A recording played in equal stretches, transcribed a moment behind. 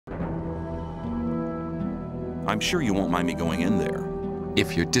I'm sure you won't mind me going in there.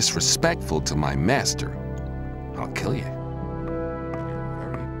 If you're disrespectful to my master, I'll kill you.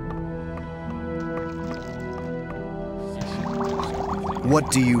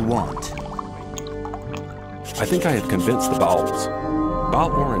 What do you want? I think I have convinced the Baals.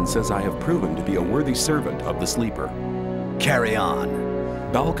 Baal Oren says I have proven to be a worthy servant of the Sleeper. Carry on.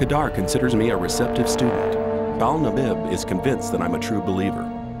 Baal Kadar considers me a receptive student. Baal Nabib is convinced that I'm a true believer.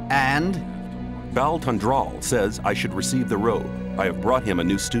 And? Baal Tundral says I should receive the robe. I have brought him a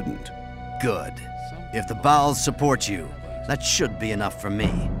new student. Good. If the Baals support you, that should be enough for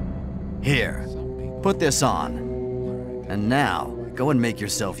me. Here, put this on. And now, go and make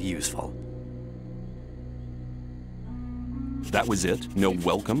yourself useful. That was it? No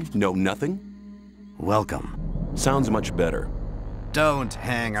welcome? No nothing? Welcome. Sounds much better. Don't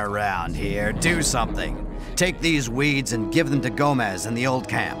hang around here. Do something. Take these weeds and give them to Gomez in the old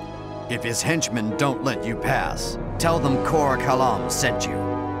camp. If his henchmen don't let you pass, tell them Kor Kalam sent you.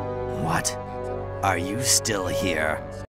 What? Are you still here?